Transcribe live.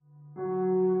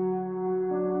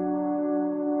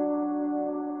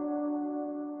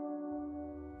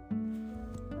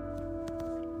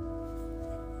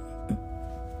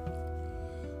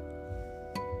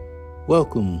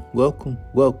Welcome, welcome,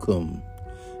 welcome.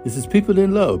 This is People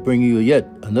in Love bringing you yet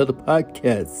another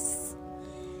podcast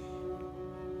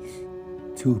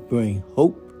to bring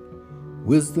hope,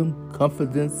 wisdom,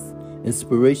 confidence,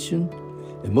 inspiration,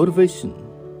 and motivation,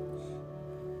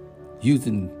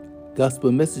 using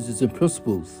gospel messages and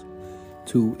principles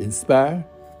to inspire,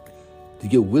 to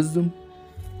give wisdom,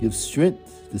 give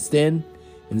strength to stand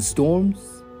in the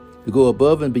storms, to go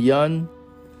above and beyond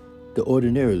the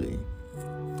ordinarily.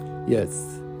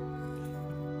 Yes,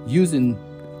 using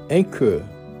Anchor,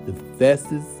 the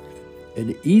fastest and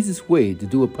the easiest way to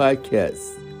do a podcast.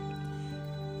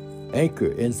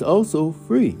 Anchor, and it's also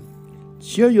free.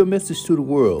 Share your message to the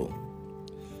world.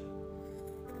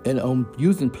 And I'm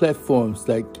using platforms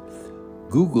like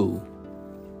Google,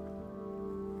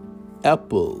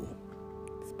 Apple,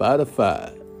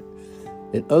 Spotify,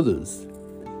 and others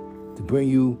to bring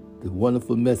you the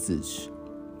wonderful message.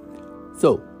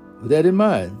 So, with that in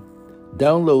mind,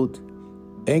 download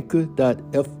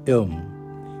Anchor.fm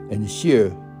and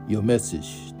share your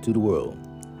message to the world.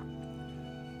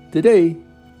 Today,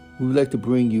 we would like to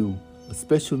bring you a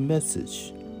special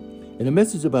message, and a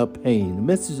message about pain, a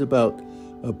message about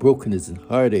brokenness and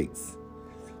heartaches,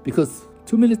 because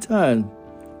too many times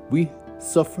we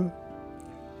suffer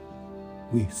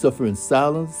in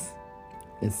silence,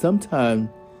 and sometimes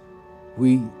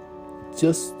we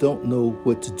just don't know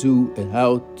what to do and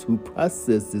how to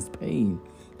process this pain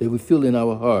that we feel in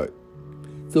our heart.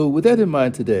 So with that in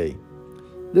mind today,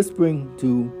 let's bring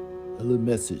to a little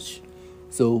message.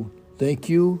 So thank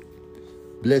you,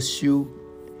 bless you.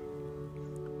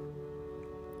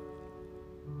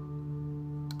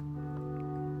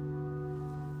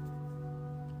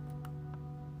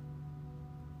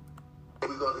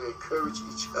 We're going to encourage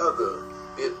each other,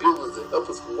 be builders and help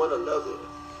us for one another.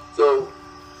 So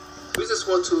we just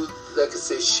want to, like I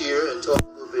said, share and talk a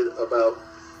little bit about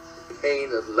the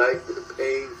pain of life and the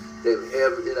pain that we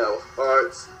have in our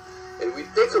hearts. And we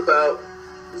think about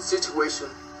the situation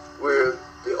where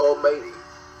the Almighty,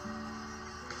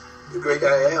 the great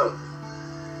I Am,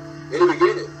 in the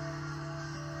beginning,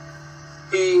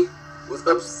 he was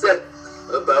upset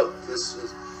about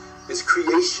this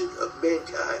creation of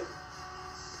mankind.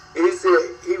 And he said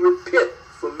he repent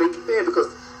for making man, because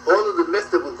all of the mess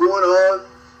that was going on,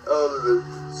 all of the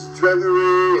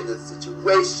struggling and the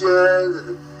situations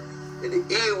and the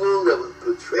evil that was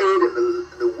portrayed in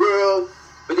the world,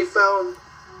 but he found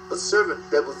a servant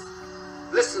that was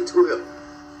listening to him,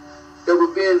 that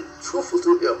was being truthful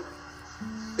to him,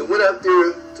 and went out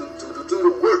there to do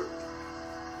the work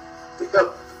to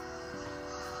help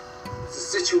the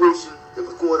situation that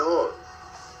was going on.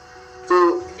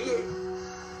 So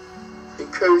he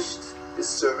encouraged his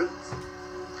servant,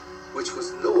 which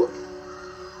was Noah,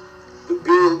 to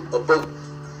build a boat.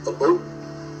 A boat?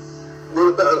 What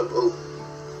about a boat?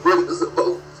 What is a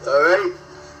boat? Alright?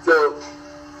 So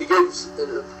he gave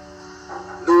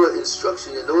Noah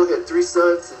instruction, and Noah had 3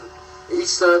 sons, and each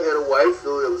son had a wife,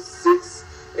 so there was 6,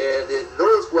 and then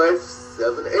Noah's wife,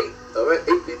 7, 8. Alright,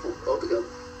 8 people altogether.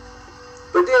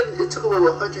 But then it took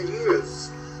over 100 years.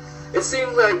 It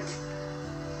seemed like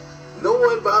no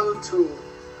one bothered to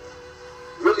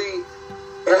really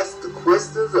ask the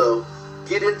questions or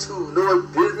get into Noah's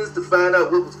business to find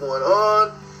out what was going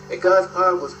on. And God's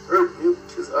heart was hurt.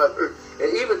 His heart hurt.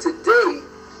 And even today,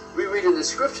 we read in the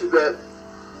scripture that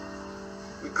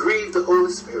we grieve the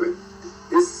Holy Spirit.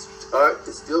 His heart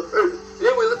is still hurting. And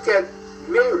then we look at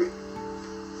Mary.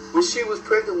 When she was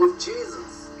pregnant with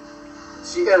Jesus,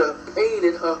 she had a pain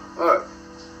in her heart.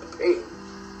 A pain.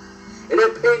 And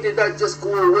that pain did not just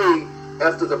go away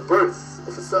after the birth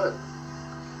of a son.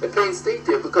 The pain stayed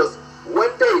there, because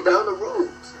one day down the road,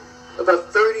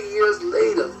 about 33 years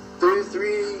later,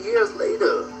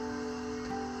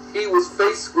 he was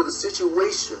faced with a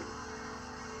situation,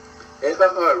 and her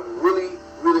heart really,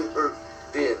 really hurt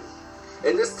then.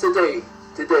 And this today,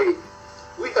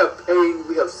 we have pain,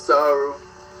 we have sorrow,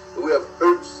 and we have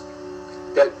hurts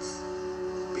that's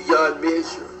beyond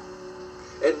measure.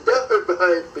 And that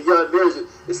hurt beyond measure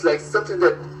is like something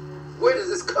that, where is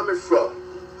this coming from?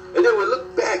 And then we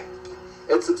look back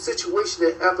at some situation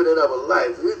that happened in our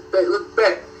life. Look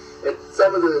back at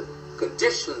some of the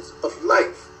conditions of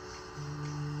life.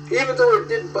 Even though it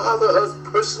didn't bother us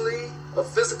personally or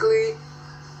physically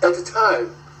at the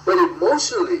time, but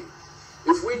emotionally,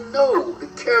 if we know the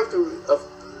character of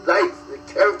life, the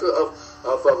character of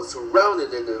our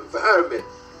surrounding and the environment,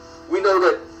 we know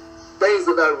that things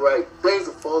are not right, things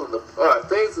are falling apart,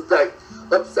 things are like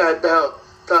upside down,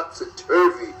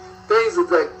 topsy-turvy, things are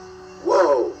like,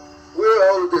 whoa,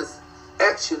 where all of this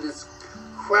action, this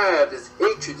crime, this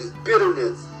hatred, this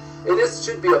bitterness, And this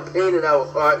should be a pain in our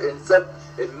heart, and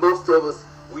most of us,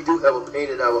 we do have a pain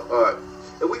in our heart.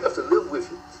 And we have to live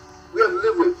with it. We have to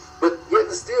live with it. But yet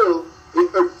and still,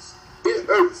 it hurts. It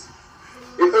hurts.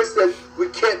 It hurts that we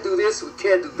can't do this, we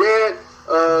can't do that.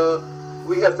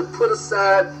 We have to put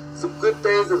aside some good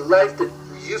things in life that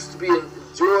we used to be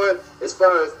enjoying, as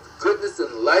far as goodness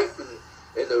and life and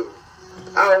the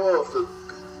power of the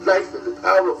life and the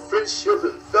power of friendship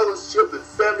and fellowship and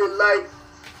family life.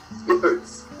 It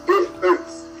hurts. It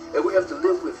hurts. And we have to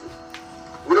live with it.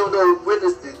 We don't know when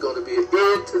there's going to be an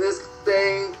end to this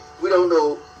thing. We don't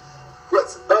know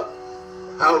what's up,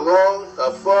 how long,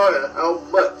 how far, and how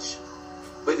much.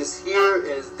 But it's here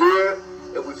and it's there,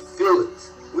 and we feel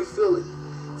it. We feel it.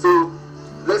 So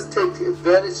let's take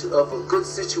advantage of a good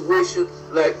situation,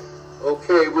 like,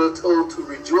 okay, we're told to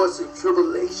rejoice in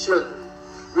tribulation.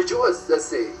 Rejoice, let's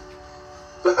say.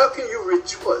 But how can you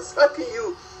rejoice? How can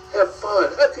you have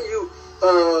fun? How can you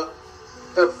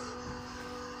have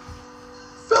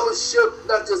fellowship?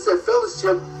 Not just have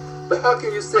fellowship, but how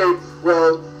can you say,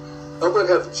 well, I'm going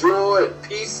to have joy and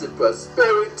peace and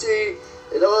prosperity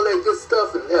and all that good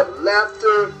stuff and have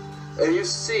laughter, and you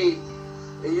see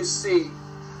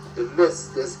the mess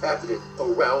that's happening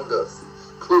around us,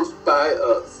 close by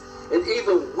us, and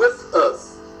even with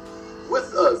us,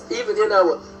 even in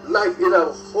our life, in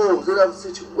our homes, in our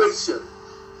situation.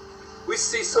 We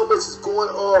see so much is going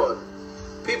on.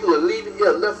 People are leaving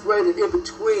here left, right, and in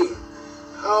between.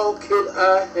 How can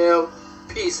I have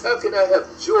peace? How can I have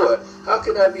joy? How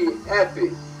can I be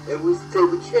happy? And we say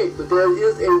we can't, but there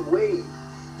is a way.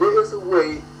 There is a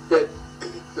way that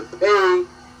the pain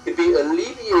can be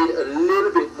alleviated a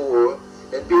little bit more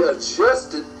and be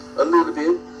adjusted a little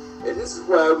bit. And this is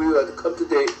why we are to come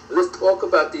today. Let's talk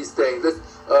about these things. Let's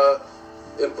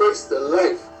embrace the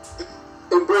life.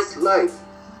 Embrace life.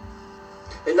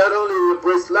 And not only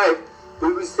embrace life,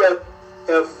 but we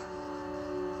have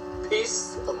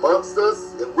peace amongst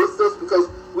us and with us, because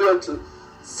we are to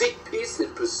seek peace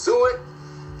and pursue it.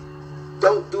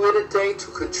 Don't do anything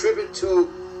to contribute to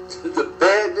the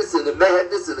badness and the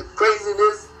madness and the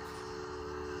craziness.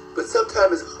 But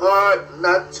sometimes it's hard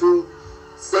not to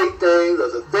say things or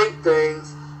to think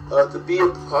things or to be a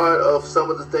part of some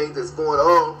of the things that's going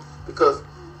on, because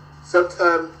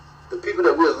sometimes the people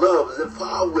that we love is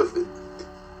involved with it.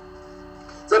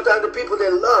 Sometimes the people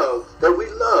that we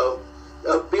love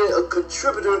are being a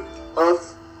contributor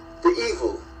of the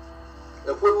evil.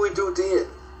 And what do we do then?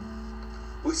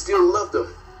 We still love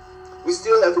them. We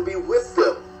still have to be with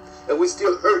them. And we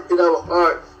still hurt in our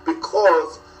heart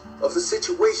because of the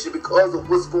situation, because of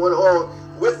what's going on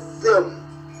with them.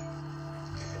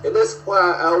 And that's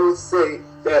why I always say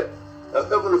that our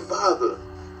Heavenly Father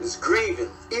is grieving,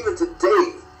 even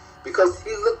today, because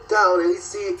He looked down and He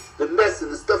see the mess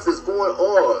and the stuff that's going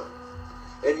on.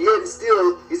 And yet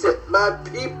still, He said, my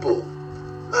people,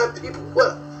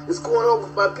 what is going on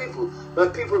with my people? My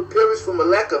people perish from a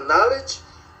lack of knowledge,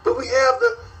 but we have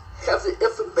the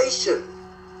information.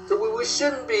 So we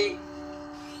shouldn't be,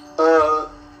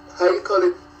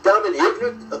 dumb and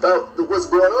ignorant about what's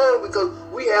going on, because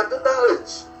we have the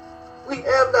knowledge. We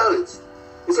have knowledge.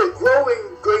 He said, grow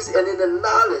in grace and in the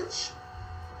knowledge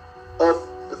of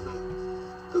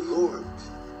the Lord.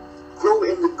 Grow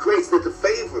in the grace and the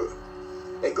favor.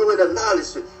 And grow in the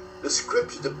knowledge, the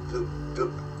scripture, the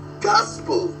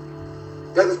gospel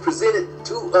that is presented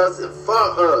to us and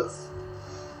for us.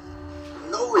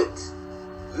 Know it.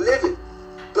 Live it.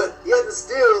 But yet and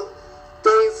still,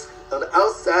 things on the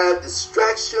outside,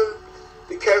 distraction,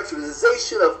 the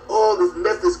characterization of all this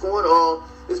mess that's going on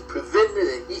is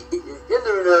preventing and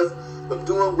hindering us from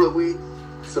doing what we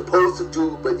supposed to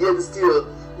do. But yet and still,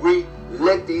 we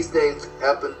let these things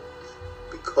happen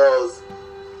because,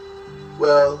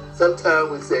 well, sometimes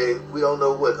we say we don't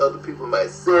know what other people might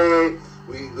say.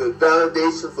 We get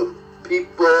validation from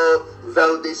people,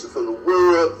 validation from the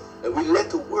world, and we let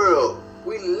the world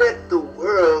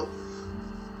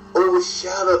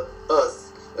overshadow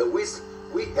us. And we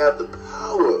have the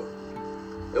power,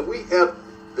 and we have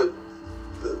the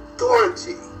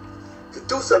authority to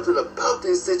do something about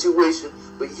this situation.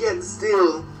 But yet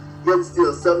still,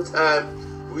 sometimes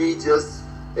we just,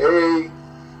 hey,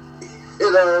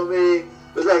 you know what I mean?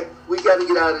 It's like we got to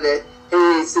get out of that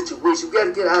hey situation. We got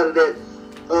to get out of that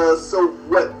so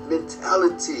what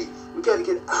mentality. We got to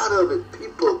get out of it,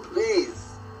 people, please.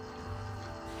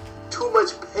 Too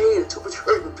much pain, too much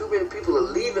hurt, and too many people are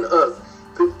leaving us.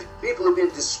 People are being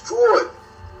destroyed.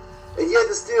 And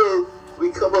yet still,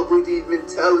 we come up with these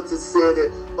mentalities saying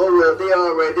that, oh, well, they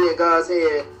are right there in God's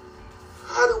hand.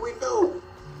 How do we know?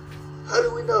 How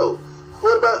do we know?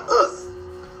 What about us?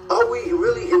 Are we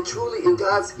really and truly in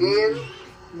God's hand?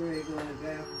 Are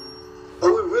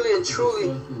we really and truly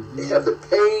have the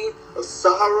pain of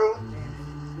sorrow,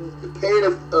 the pain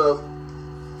of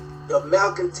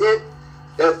malcontent,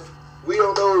 that we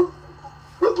don't know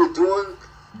what we're doing,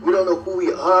 we don't know who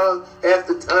we are half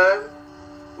the time,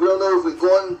 we don't know if we're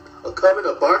going or coming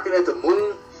or barking at the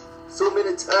moon? So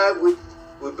many times we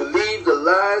believe the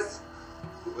lies,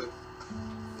 we've been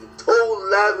told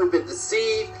lies, we've been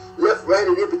deceived, left, right,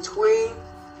 and in between,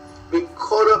 been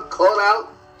caught up, caught out,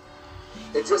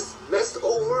 and just messed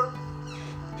over.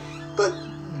 But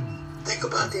think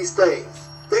about these things.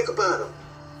 Think about them.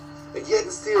 And yet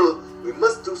and still, we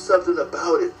must do something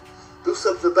about it. Do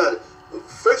something about it. The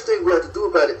first thing we have to do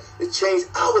about it is change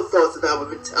our thoughts and our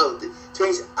mentality.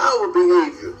 Change our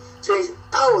behavior. Change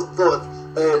our thoughts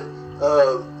and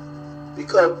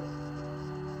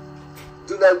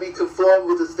do not be conformed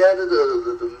with the standard of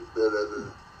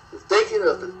the thinking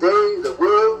of the day, the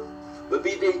world, but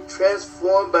be they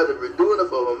transformed by the renewing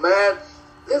of our mind.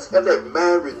 Let's have that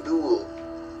mind renewal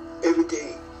every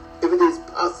day. Every day is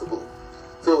possible.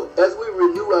 So as we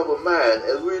renew our mind,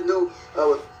 as we renew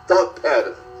our thought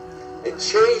pattern, and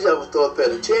change our thought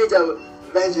pattern, change our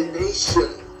imagination,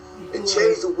 and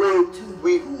change the way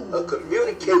we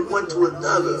communicate one to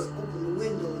another.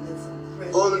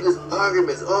 All of this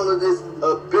arguments, all of this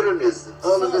bitterness,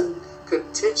 all of this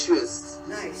contentious,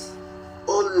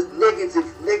 all of this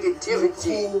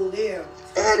negativity,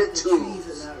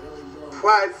 attitudes,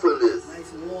 pridefulness,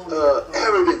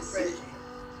 arrogancy.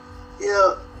 You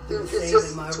know, it's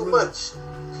just too much.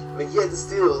 But yet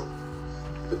still,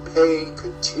 the pain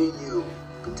continue.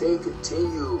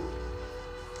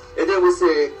 And then we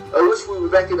say, I wish we were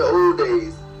back in the old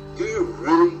days. Do you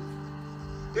really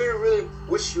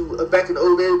wish you were back in the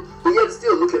old days? But yet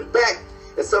still, looking back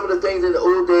at some of the things in the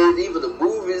old days, even the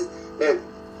movies, that,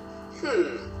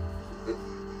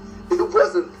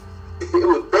 it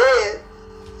was bad,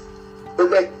 but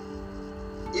like,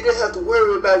 you didn't have to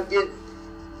worry about getting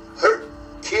hurt,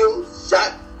 killed,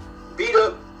 shot, beat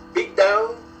up, beat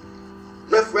down,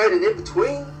 left, right, and in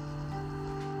between.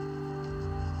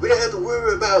 We didn't have to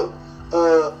worry about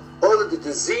all of the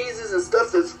diseases and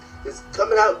stuff that's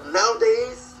coming out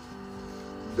nowadays.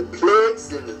 The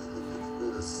plagues and the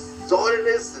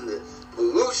soreness and the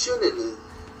pollution and the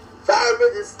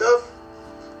environment and stuff.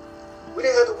 We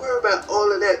didn't have to worry about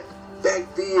all of that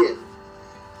back then.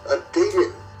 They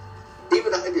didn't.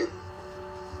 Even I didn't.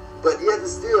 But yet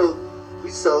still, we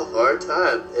saw hard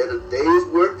time. Had a day's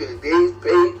work and a day's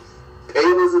pay.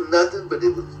 Pay wasn't nothing, but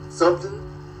it was something.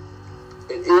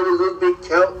 And every little bit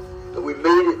count. And we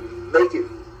made it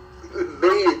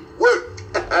work.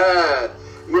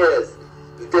 Yes.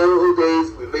 The old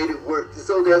days, we made it work.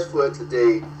 So that's for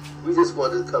today. We just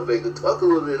wanted to come back and talk a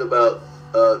little bit about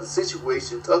the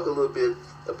situation, talk a little bit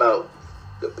about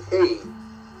the pain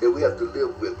that we have to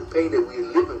live with, the pain that we're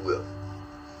living with.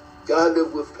 God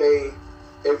lived with pain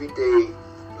every day,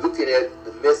 looking at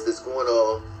the mess that's going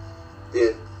on.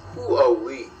 Then who are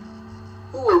we?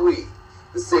 Who are we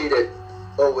to say that,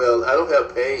 oh well, I don't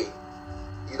have pain?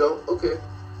 You know, okay.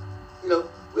 You know,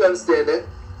 we understand that.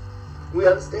 We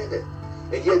understand that.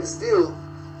 And yet still,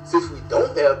 since we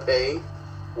don't have pain,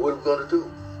 what are we going to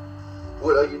do?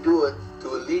 What are you doing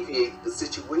to alleviate the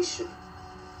situation?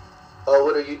 Or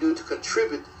what are you doing to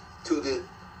contribute to the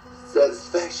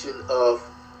satisfaction of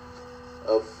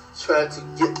trying to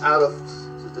get out of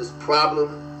this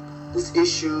problem, these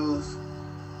issues?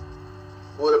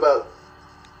 What about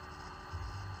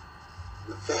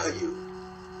the value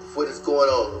of what is going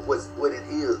on, what it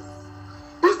is?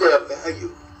 Is there a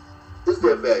value? Is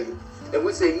there value? And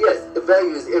we say yes, the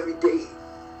value is every day.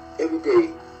 Every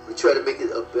day we try to make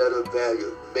it a better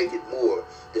value, make it more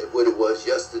than what it was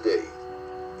yesterday.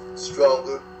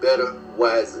 Stronger, better,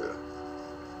 wiser.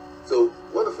 So,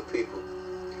 wonderful people.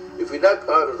 If we're not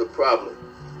part of the problem,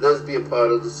 let us be a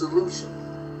part of the solution.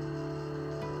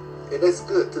 And that's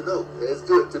good to know. That's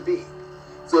good to be.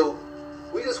 So,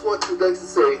 we just want you, like to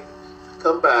say,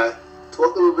 come by,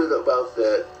 talk a little bit about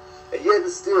that, and yet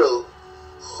still,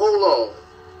 hold on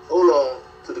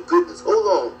to the goodness, hold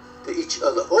on to each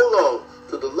other, hold on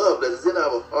to the love that is in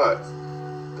our hearts,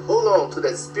 hold on to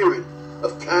that spirit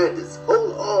of kindness,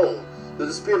 hold on to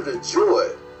the spirit of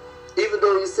joy. Even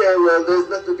though you say, well, there's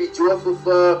nothing to be joyful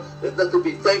for, there's nothing to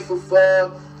be thankful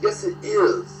for. Yes, it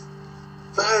is.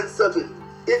 Find something.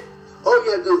 All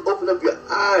you have to do is open up your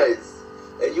eyes,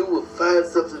 and you will find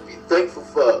something to be thankful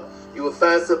for. You will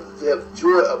find something to have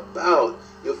joy about.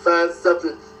 You'll find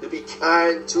something to be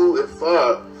kind to and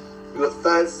for. You will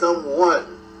find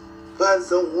someone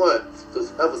to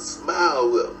have a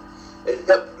smile with and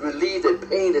help relieve the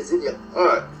pain that's in your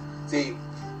heart. See,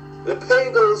 the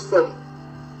pain goes from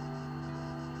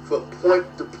from point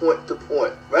to point to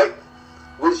point, right?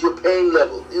 What is your pain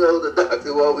level? You know, the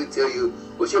doctor will always tell you,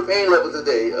 what's your pain level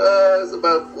today? It's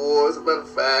about a 4, it's about a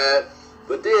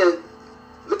 5. Then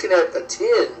looking at a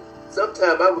 10,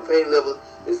 sometimes our pain level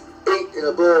is 8 and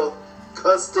above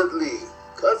constantly.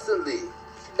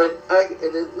 And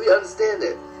then we understand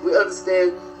that. We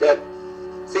understand that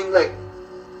things like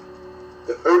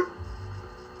the hurt,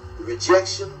 the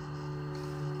rejection,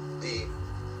 the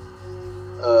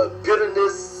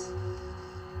bitterness,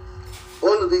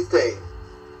 all of these things,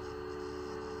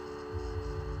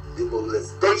 the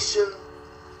molestation,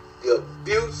 the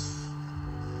abuse,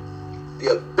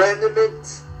 the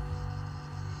abandonment,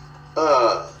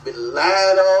 been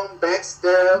lied on,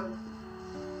 backstabbed,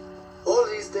 all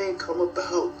of these things come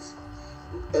about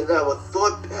in our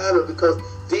thought pattern because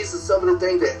these are some of the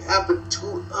things that happen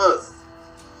to us.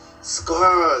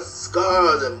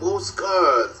 Scars, and more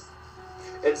scars.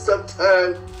 And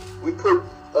sometimes we put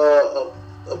a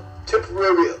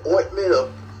temporary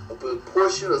ointment, a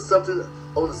portion or something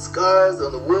on the scars,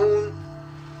 on the wound,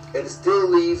 and it still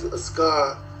leaves a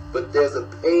scar, but there's a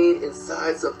pain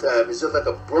inside sometimes. It's just like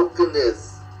a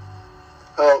brokenness.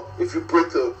 How if you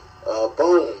break a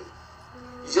bone,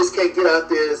 you just can't get out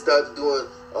there and start doing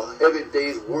a heavy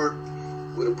day's work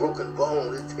with a broken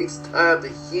bone. It takes time to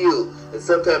heal, and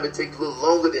sometimes it takes a little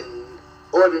longer than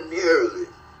ordinarily.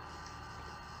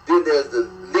 Then there's the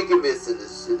ligaments and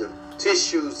the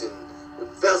tissues and the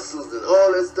vessels and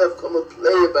all that stuff come to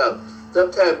play about.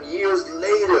 Sometimes years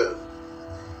later,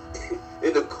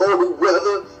 in the cold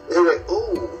weather, they're like,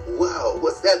 oh, wow,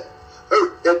 what's that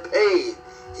hurt, that pain?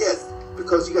 Yes,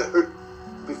 because you got hurt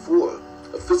before,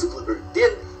 a physical hurt.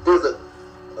 Then there's a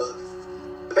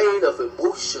pain of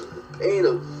emotion, a pain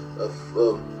of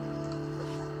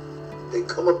they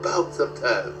come about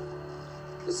sometimes.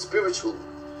 It's spiritual.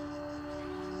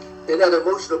 And that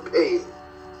emotional pain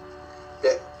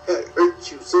that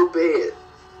hurt you so bad,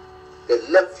 that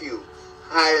left you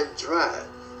high and dry,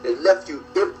 that left you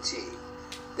empty,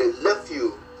 that left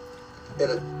you in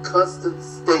a constant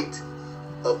state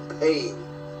of pain.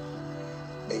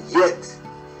 And yet,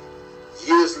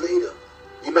 years later,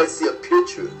 you might see a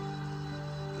picture,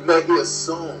 you might hear a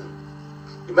song,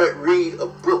 you might read a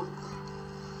book,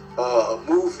 a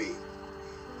movie,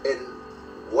 and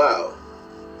wow,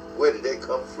 where did that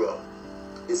come from?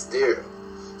 It's there.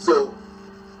 So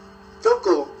don't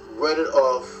go running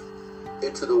off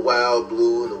into the wild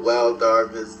blue and the wild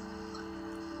darkness,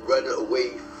 running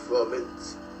away from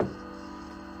it.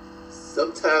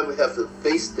 Sometimes we have to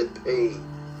face the pain,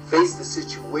 face the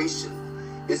situation.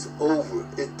 It's over,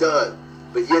 it's done,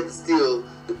 but yet still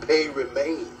the pain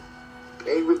remains.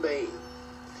 Pain remains.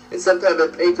 And sometimes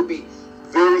that pain could be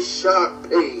very sharp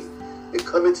pain that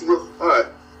come into your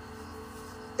heart,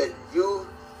 and you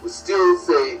will still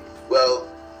say, well,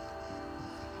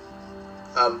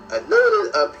 I know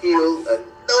that I'm healed, I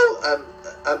know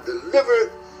I'm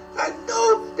delivered, I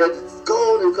know that it's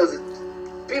gone because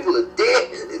people are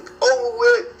dead and it's over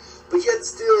with, but yet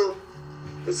still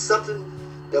there's something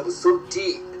that was so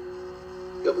deep,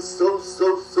 that was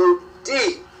so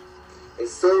deep, and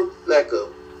so like a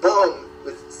bomb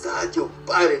inside your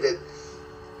body that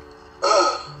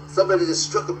somebody just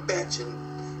struck a match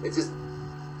and just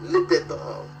lit that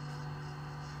bomb,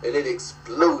 and it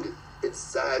exploded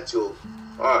inside your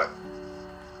heart.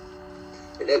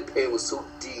 And that pain was so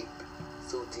deep,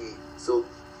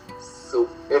 so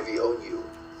heavy on you.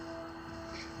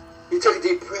 You take a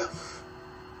deep breath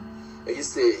and you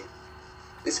say,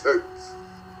 this hurts.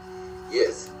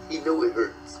 Yes, he know it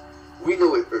hurts. We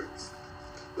know it hurts.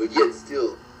 But yet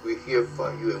still, we're here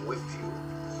for you and with you.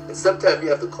 And sometimes you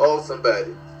have to call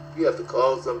somebody. You have to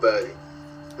call somebody.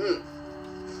 And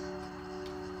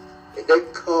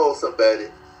that call somebody,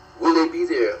 will they be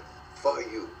there for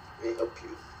you and help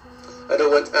you? I know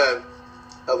one time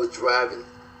I was driving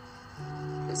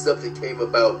and something came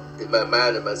about in my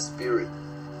mind and my spirit.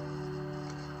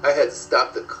 I had to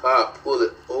stop the car, pull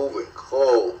it over, and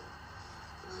call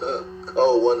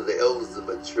one of the elders of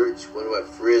my church, one of my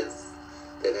friends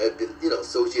that I had been,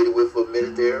 associated with for a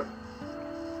minute there.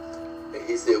 And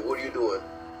he said, what are you doing?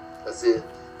 I said,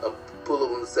 I'm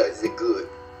pulling on the side. He said, good.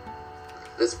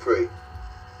 Let's pray.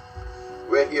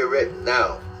 Right here, right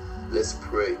now, let's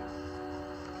pray.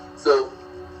 So,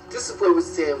 this is what we're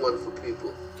saying, wonderful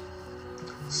people.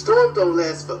 Storms don't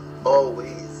last for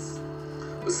always.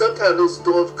 But sometimes those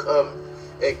storms come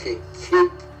and can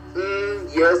kick.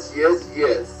 Yes.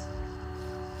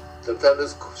 Sometimes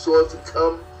those storms can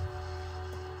come,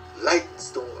 light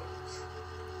storms,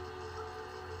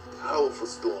 powerful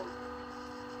storm,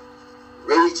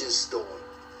 raging storm.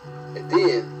 And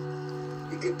then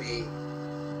it can be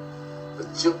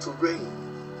a gentle rain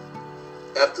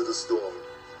after the storm.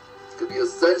 It could be a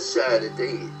sunshiny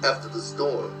day after the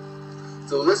storm.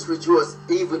 So let's rejoice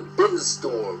even in the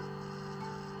storm.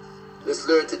 Let's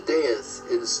learn to dance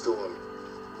in the storm.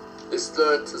 Let's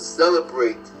learn to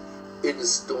celebrate in the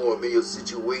storm, in your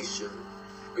situation,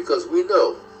 because we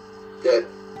know that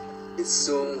it's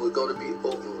soon we're going to be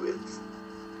over with.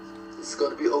 It's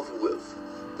going to be over with.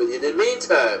 But in the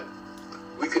meantime,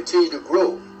 we continue to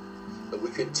grow and we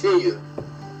continue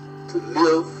to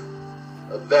live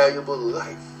a valuable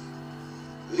life.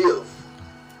 Live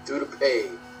through the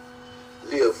pain.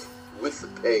 Live with the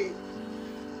pain.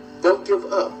 Don't give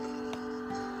up.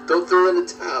 Don't throw in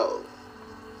the towel.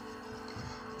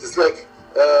 Just like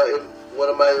in one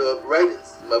of my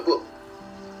writings, in my book,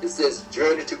 it says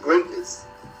Journey to Greatness.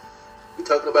 We're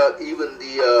talking about even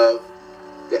the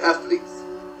athletes.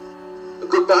 A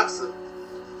good boxer,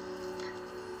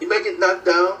 he may get knocked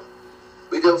down,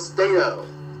 but he don't stay down.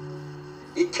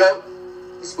 He's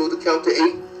supposed to count to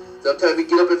 8. Sometimes he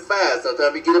get up at 5,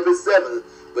 sometimes he get up at 7.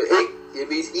 But 8, it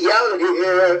means he out of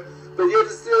here, but yet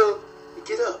still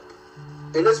get up.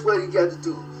 And that's what he got to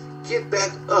do. Get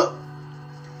back up.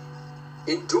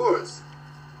 Endurance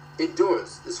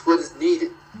is what is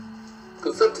needed.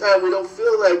 Because sometimes we don't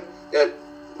feel like that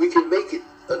we can make it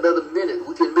another minute,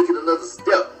 we can make it another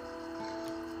step.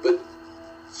 But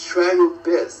try your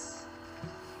best.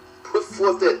 Put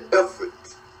forth that effort.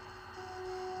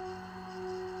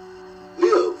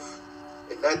 Live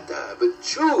and not die, but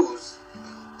choose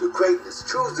the greatness,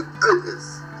 choose the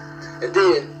goodness. And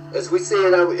then, as we say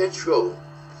in our intro,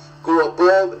 go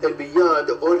above and beyond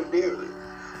the ordinary.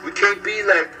 We can't be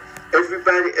like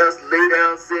everybody else, lay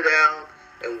down, sit down,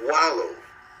 and wallow.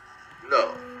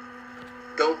 No,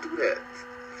 don't do that.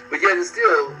 But yet and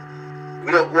still,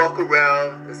 we don't walk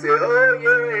around and say, oh,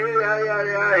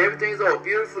 yeah, everything's all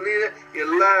beautiful.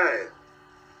 You're lying.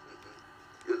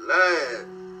 You're lying.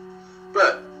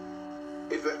 But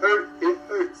if it hurts, it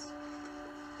hurts.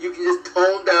 You can just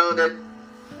tone down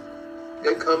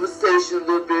that conversation a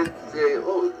little bit and say,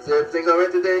 oh, is everything all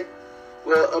right today?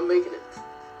 Well, I'm making it.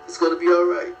 It's going to be all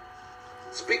right.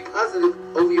 Speak positive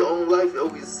over your own life and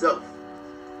over yourself.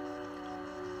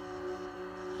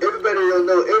 Everybody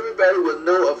will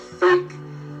know a fake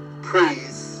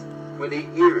praise when they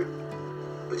hear it.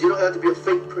 But you don't have to be a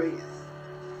fake praise.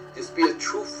 Just be a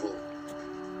truthful.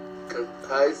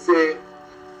 I say,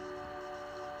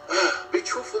 be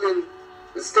truthful in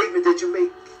the statement that you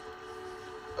make.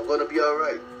 I'm going to be all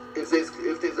right.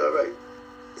 Everything's all right.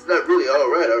 It's not really all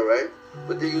right.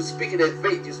 But then you're speaking that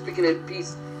faith. You're speaking that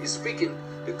peace. You're speaking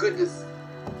the goodness.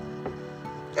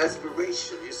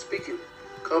 Aspiration. You're speaking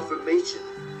confirmation.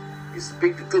 You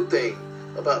speak the good thing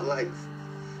about life.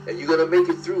 And you're going to make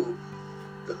it through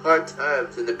the hard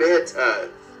times and the bad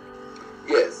times.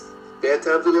 Yes, bad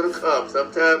times are going to come.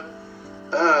 Sometimes,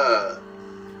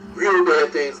 real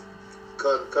bad things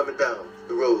coming down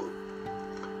the road.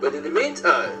 But in the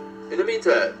meantime,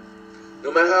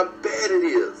 no matter how bad it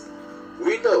is,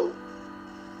 we know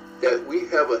that we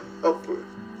have a helper.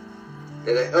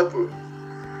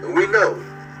 And we know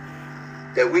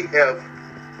that we have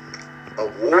a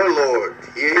warlord.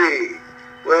 Yay.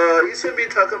 Well, you shouldn't be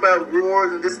talking about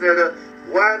wars and this and that.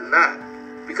 Why not?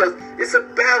 Because it's a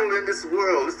battle in this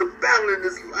world. It's a battle in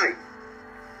this life.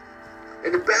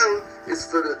 And the battle is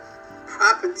for the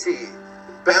property.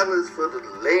 The battle is for the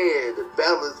land. The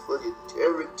battle is for your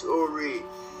territory.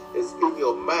 It's in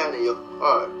your mind and your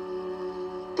heart.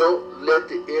 Don't let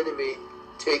the enemy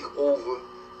take over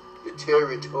your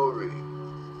territory.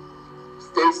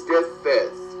 Stay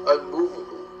steadfast,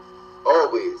 unmovable,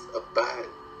 always abide,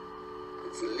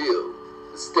 and to live,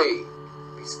 to stay,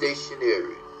 be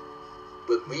stationary.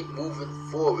 But we moving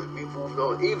forward, we moving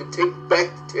on. Even take back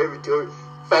the territory.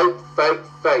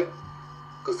 Fight.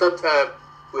 Because sometimes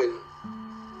when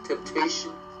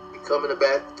temptation be coming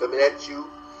at you,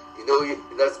 you know you're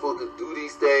not supposed to do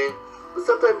these things, but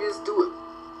sometimes you just do it.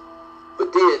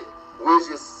 But then, where's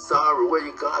your sorrow? Where's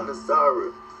your godless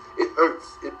sorrow? It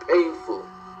hurts, it's painful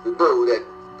to know that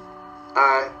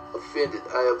I offended,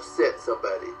 I upset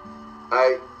somebody.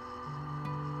 I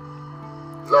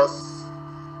lost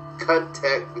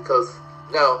contact because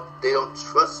now they don't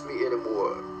trust me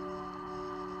anymore.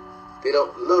 They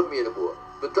don't love me anymore.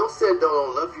 But don't say they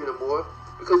don't love you anymore,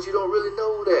 because you don't really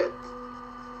know that.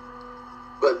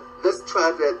 But let's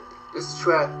try that. Let's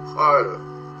try harder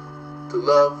to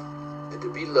love and to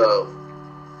be loved,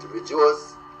 to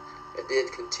rejoice, and then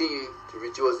continue to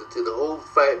rejoice until the whole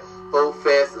fight, hold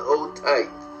fast and hold tight.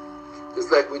 Just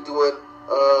like we're doing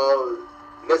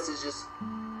messages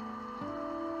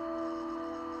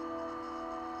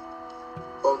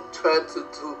on trying to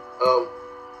do.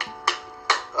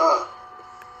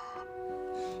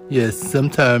 Yes,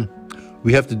 sometimes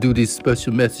we have to do these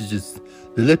special messages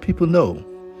to let people know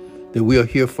that we are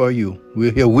here for you.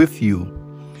 We're here with you,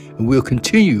 and we'll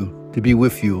continue to be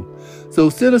with you. So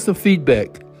send us some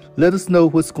feedback. Let us know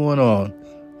what's going on.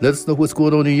 Let us know what's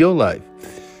going on in your life.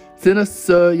 Send us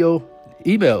your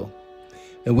email,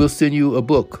 and we'll send you a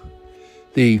book,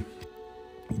 The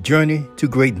Journey to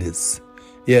Greatness.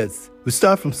 Yes, we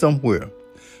start from somewhere,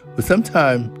 but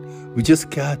sometimes we just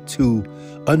got to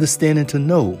understand and to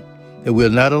know that we're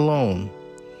not alone.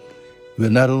 We're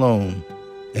not alone.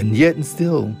 And yet and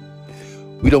still,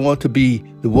 we don't want to be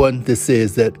the one that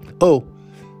says that, oh,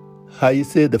 how you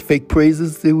said, the fake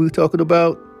praises that we were talking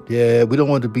about? Yeah, we don't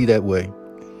want to be that way.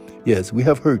 Yes, we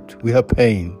have hurt, we have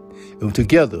pain. And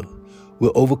together,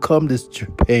 we'll overcome this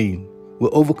pain.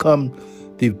 We'll overcome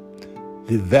the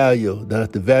value,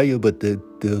 not the value, but the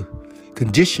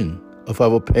condition of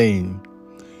our pain.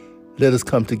 Let us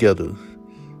come together.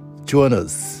 Join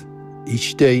us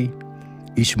each day,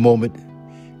 each moment,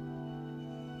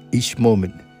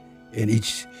 and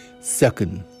each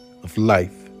second of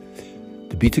life.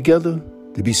 To be together,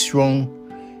 to be strong,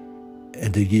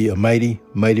 and to be a mighty,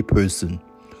 mighty person.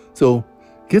 So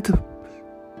get the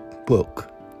book,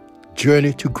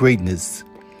 Journey to Greatness.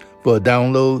 For a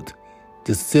download,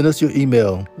 just send us your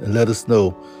email and let us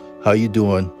know how you're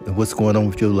doing and what's going on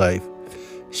with your life.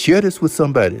 Share this with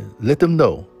somebody. Let them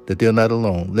know that they're not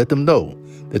alone. Let them know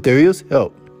that there is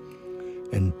help,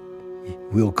 and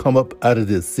we'll come up out of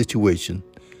this situation.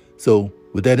 So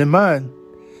with that in mind,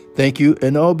 thank you.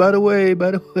 And oh, by the way,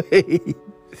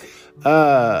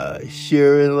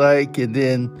 share and like, and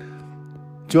then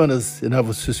join us in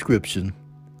our subscription.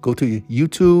 Go to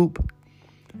YouTube,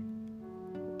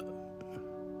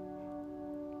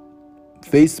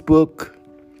 Facebook,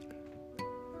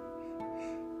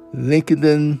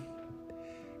 LinkedIn,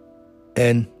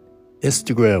 and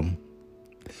Instagram.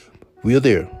 We're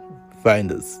there.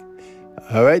 Find us.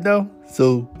 All right now.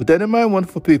 So with that in mind,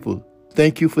 wonderful people,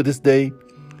 thank you for this day.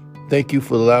 Thank you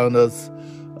for allowing us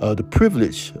the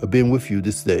privilege of being with you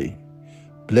this day.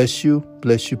 Bless you,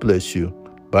 bless you, bless you.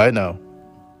 Bye now.